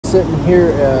sitting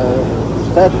here at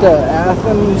Theta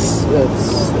Athens.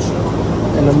 It's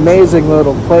an amazing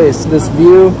little place. This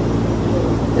view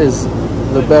is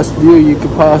the best view you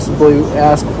could possibly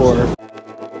ask for.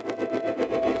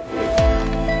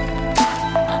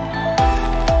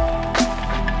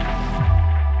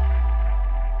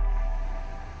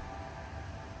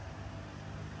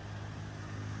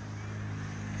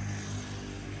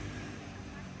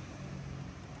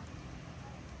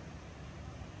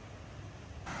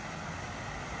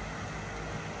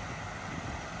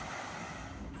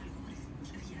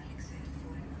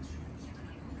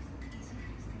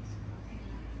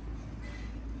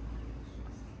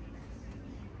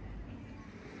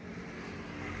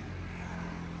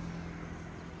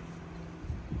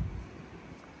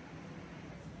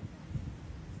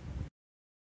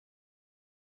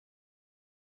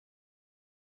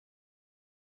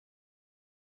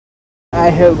 I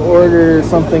have ordered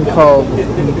something called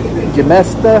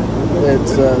Gemista.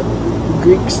 It's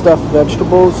Greek stuffed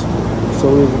vegetables.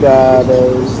 So we've got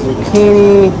a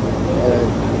zucchini,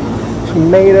 a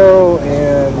tomato,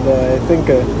 and I think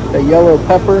a yellow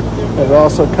pepper. It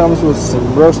also comes with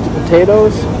some roasted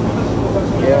potatoes.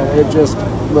 Yeah, it just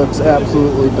looks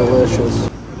absolutely delicious.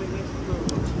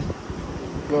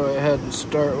 Go ahead and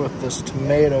start with this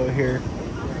tomato here.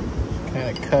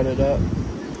 Kind of cut it up.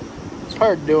 It's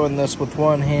hard doing this with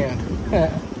one hand. Yeah.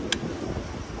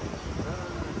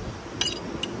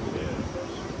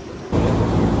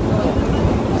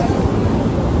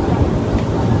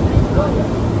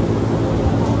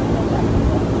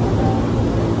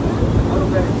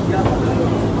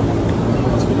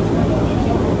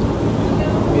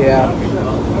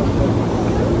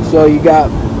 So you got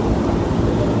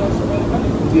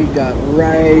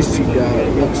rice, you got,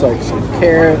 it looks like some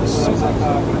carrots, I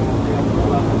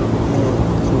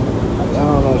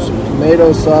don't know, some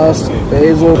tomato sauce, some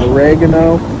basil,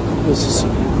 oregano. This is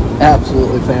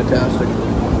absolutely fantastic.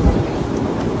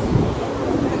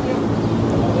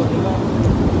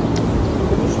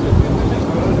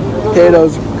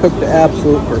 Potatoes cooked to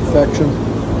absolute perfection.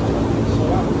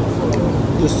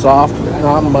 Just soft,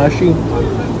 not mushy.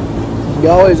 You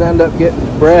always end up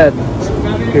getting bread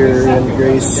here in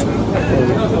Greece. And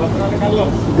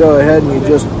you go ahead and you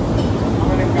just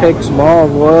take some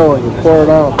olive oil and you pour it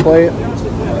on a plate.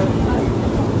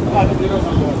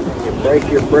 You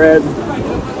break your bread.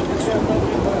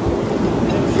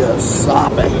 Just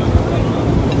sop it.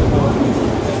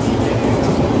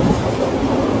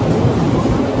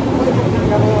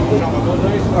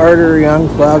 Artery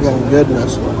unclogging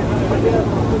goodness.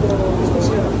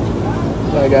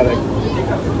 I got a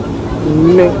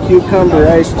mint cucumber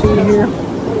iced tea here.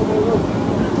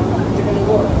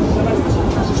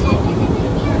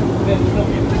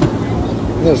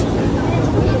 This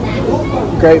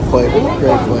great flavor,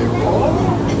 great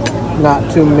flavor.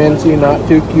 Not too minty, not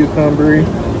too cucumbery.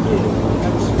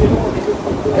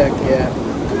 Heck yeah.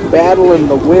 Battling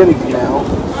the wind now,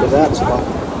 so that's fun.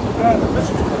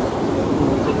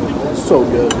 So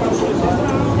good.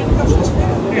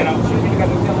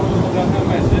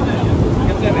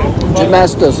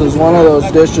 Gemista is one of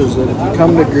those dishes that if you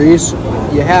come to Greece,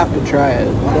 you have to try it.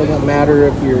 It doesn't matter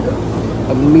if you're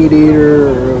a meat eater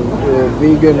or a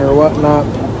vegan or whatnot.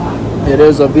 It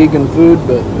is a vegan food,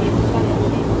 but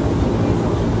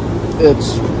it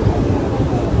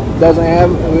doesn't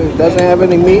have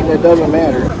any meat and it doesn't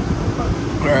matter.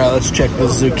 All right, let's check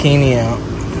this zucchini out.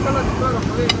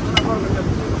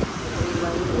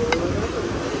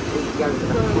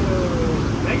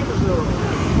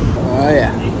 Oh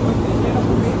yeah.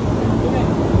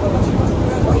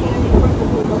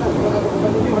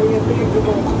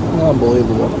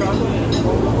 Unbelievable.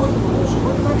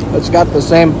 It's got the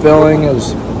same filling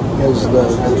as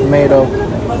the tomato,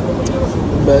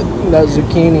 but that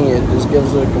zucchini, it just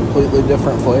gives it a completely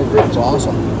different flavor. It's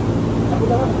awesome.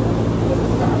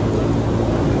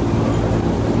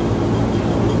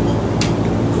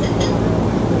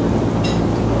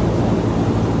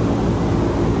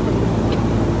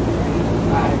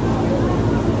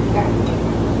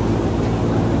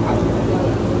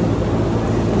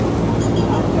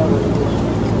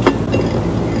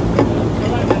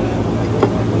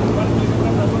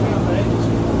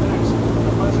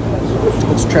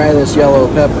 Let's try this yellow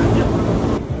pepper.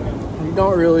 You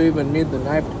don't really even need the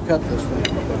knife to cut this thing.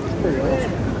 It's pretty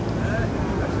awesome.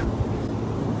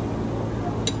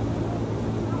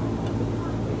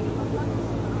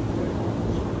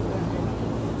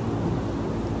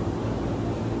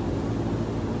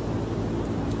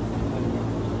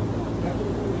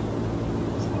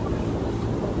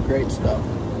 Great stuff.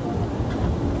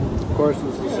 Of course,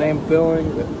 it's the same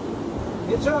filling, but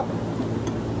it's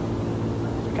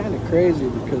kind crazy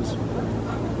because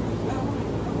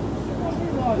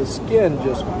the skin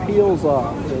just peels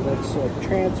off and it's like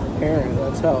transparent.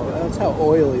 That's how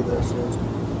oily this is.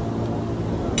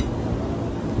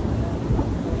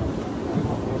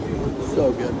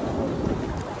 So good.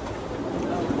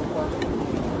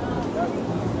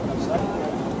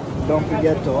 Don't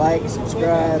forget to like,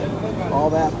 subscribe, all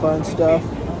that fun stuff,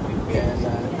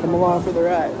 and come along for the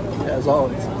ride. As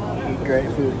always, eat great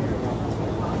food.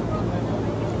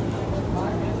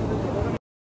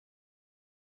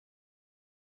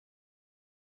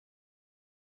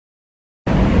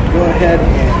 Go ahead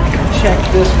and check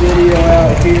this video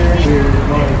out here. We're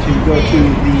going to go to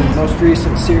the most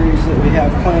recent series that we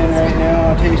have planned right now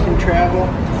on Tasting Travel.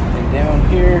 And down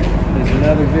here is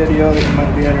another video that you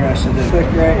might be interested in. Click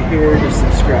right here to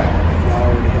subscribe if you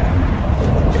already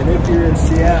have. And if you're in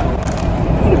Seattle,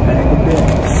 eat a bag of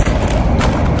bits.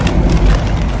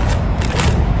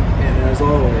 And as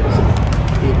always,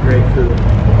 eat great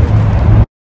food.